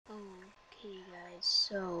guys,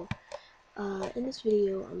 so in this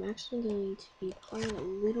video I'm actually going to be playing a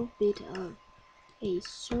little bit of a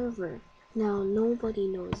server. Now nobody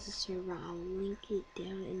knows the server. I'll link it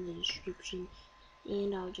down in the description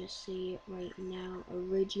and I'll just say it right now,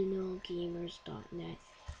 originalgamers.net.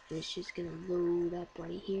 It's just gonna load up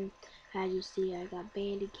right here. As you see, I got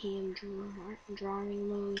Bandicam drawing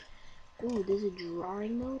mode. Ooh, there's a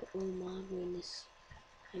drawing mode? Oh my goodness,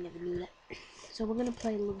 I never knew that. So we're gonna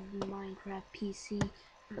play a little Minecraft PC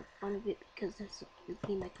for the fun of it because that's the only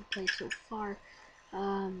game I can play so far.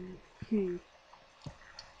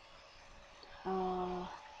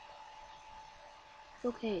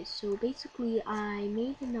 Okay, so basically I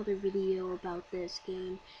made another video about this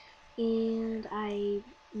game and I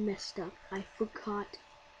messed up. I forgot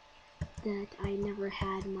that I never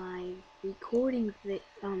had my recording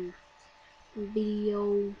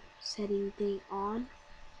video setting thing on.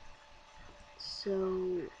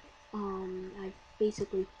 So I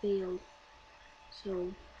basically failed.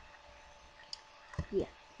 So yeah,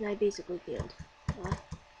 I basically failed.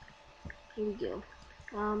 Here we go.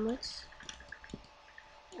 Let's.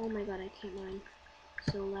 Oh my god, I can't mine.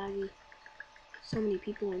 So laggy. So many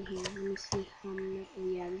people in here. Let me see how many. Oh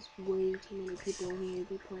yeah, there's way too many people in here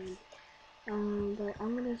to be playing. But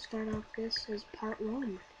I'm gonna start off this as part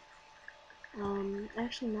 1.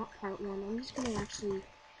 Actually not part 1. I'm just gonna actually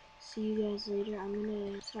see you guys later.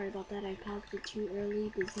 Sorry about that, I paused it too early.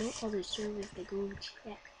 There's no other servers to go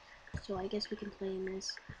check. So I guess we can play in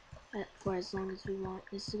this for as long as we want.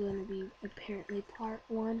 This is going to be apparently part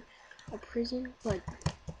 1, a prison, but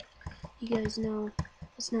you guys know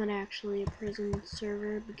it's not actually a prison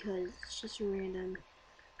server because it's just a random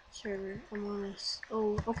server. I'm on a,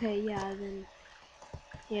 oh, okay, yeah, then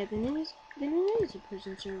it is a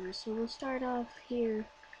prison server. So we'll start off here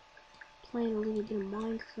playing a little bit of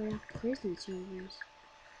Minecraft prison servers.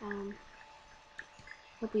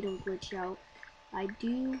 Hope we don't glitch out. I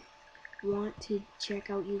do want to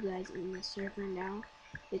check out you guys in the server now.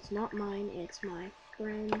 It's not mine, it's my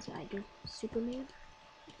friend's. Superman,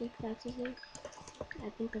 I think that's his name. I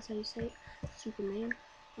think that's how you say it, Superman.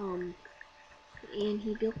 And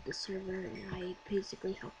he built the server and I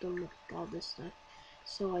basically helped him with all this stuff.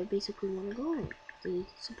 So I basically want to go to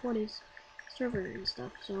support his server and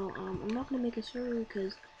stuff. So I'm not gonna make a server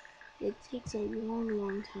because it takes a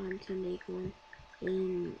long time to make one,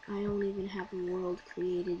 and I don't even have a world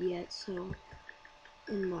created yet. So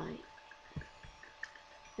in my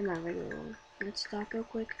regular one, let's stop real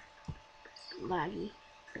quick. It's laggy.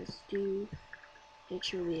 Let's make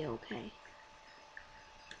sure we're okay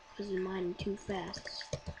because we're mining too fast.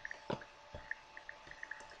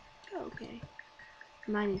 Okay,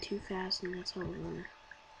 mining too fast, and that's how we're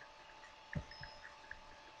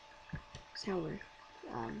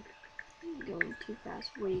going too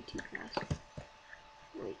fast, way too fast.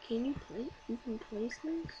 Wait, can you can place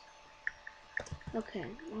things? Okay,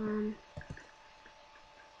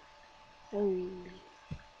 holy.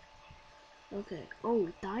 Okay, oh,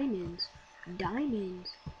 diamonds.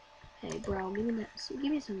 Hey, bro, give me that,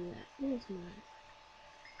 give me some of that,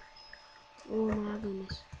 Oh my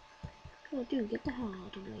goodness. Oh, dude, get the hell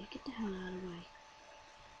out of the way,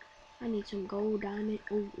 I need some gold diamond.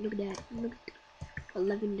 Oh, look at that, look at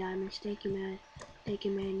 11 diamonds. Thank you, man.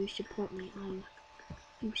 You support me.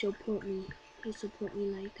 You support me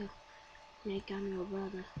like I'm your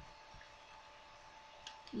brother.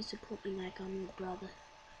 You support me like I'm your brother.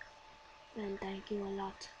 Man, thank you a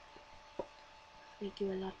lot.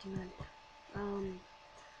 Man.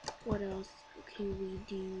 What else can we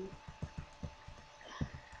do?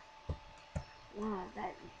 Wow,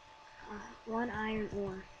 that, 1 iron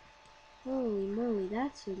ore. Holy moly,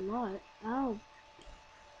 that's a lot. I'll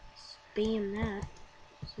spam that.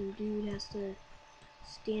 Some dude has to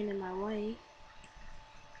stand in my way.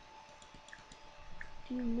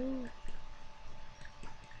 Dude, move.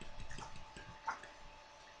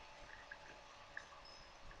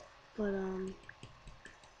 But,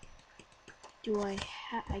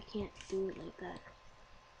 I can't do it like that.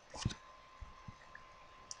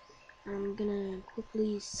 I'm gonna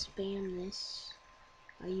quickly spam this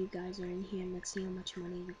while you guys are in here and let's see how much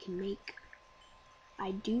money we can make.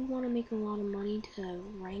 I do want to make a lot of money to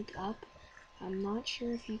rank up. I'm not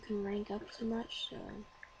sure if you can rank up too much, so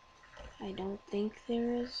I don't think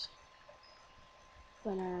there is.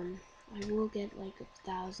 But I will get like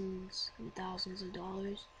thousands and thousands of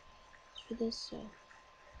dollars for this, so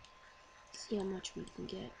see how much we can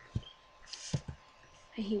get.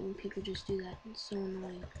 I hate when people just do that, it's so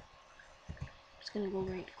annoying. I'm just gonna go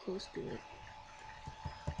right close to it.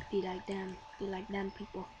 Be like them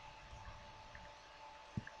people.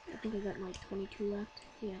 I think I got like 22 left.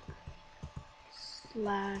 Yeah.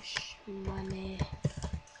 slash money.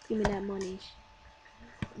 Give me that money.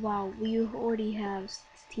 Wow, we already have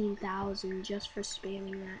 16,000 just for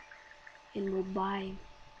spamming that. And we'll buy,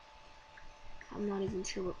 I'm not even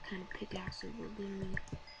sure what kind of pickaxe it will give me,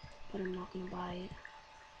 but I'm not gonna buy it.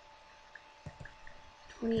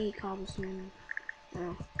 28 cobblestone,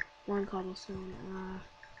 1 cobblestone,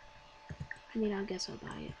 I mean, I guess I'll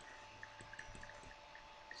buy it.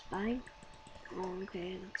 It's fine. Oh,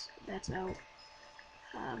 okay, that's out.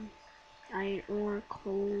 Iron ore,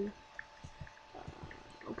 coal.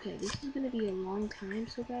 Okay, this is gonna be a long time,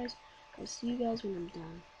 so guys, I'll see you guys when I'm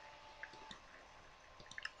done.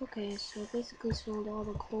 Okay, so I basically sold all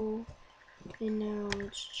the coal, and now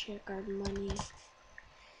let's check our money.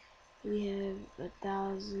 We have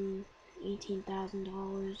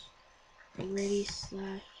 $18,000 ready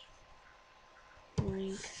slash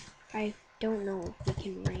rank. I don't know if we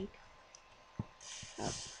can rank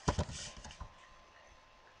up.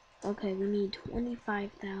 Okay, we need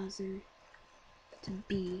 25,000 to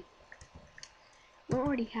be. We're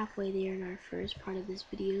already halfway there in our first part of this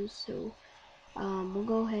video, so we'll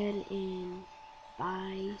go ahead and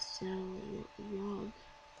buy, sell log.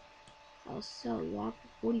 I'll sell log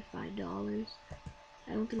for $45.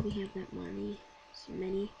 I don't think we have that money. So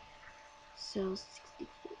many. So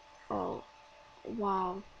 64. Oh,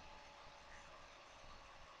 wow.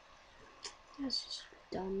 That's just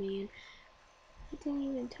dumb, man. It didn't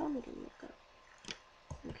even tell me to look up.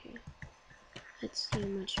 Okay. Let's see how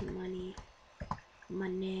much money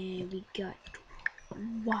we got.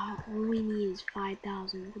 Wow, all we need is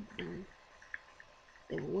 5,000. We're done.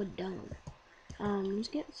 Okay, we're done. Let's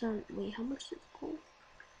get some. Wait, how much is coal?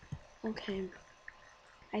 Okay,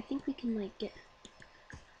 I think we can like get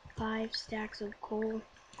 5 stacks of coal.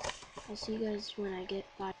 I'll see you guys when I get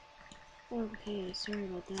 5. Okay, sorry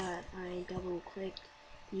about that. I double clicked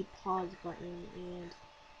the pause button and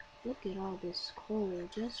look at all this coal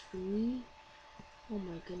just for me. Oh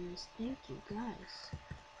my goodness, thank you guys.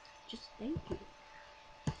 Just thank you.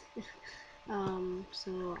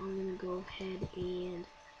 So I'm gonna go ahead and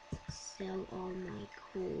sell all my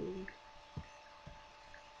coal.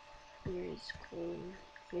 Where is coal?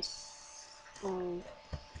 Oh,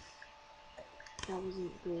 that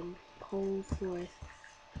wasn't good. Coal for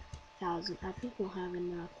 1,000. I think we'll have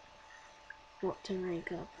enough for to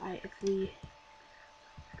rank up. I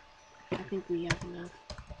think we have enough.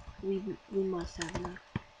 We must have enough.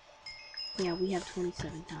 Yeah, we have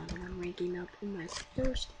 27,000. I'm ranking up in my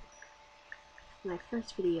first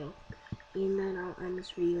video, and then I'll end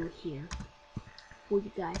this video here for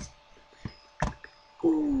you guys.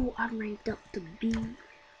 Ooh, I'm ranked up to B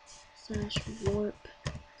slash warp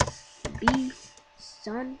B,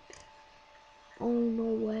 son. Oh,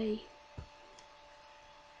 no way.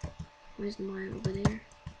 Where's mine over there?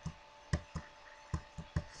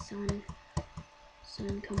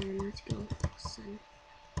 Son, come on, let's go, son.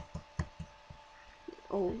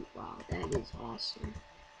 Oh wow, that is awesome.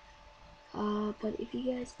 But if you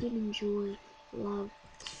guys did enjoy, love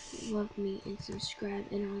me and subscribe,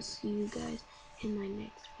 and I'll see you guys in my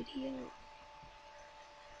next video.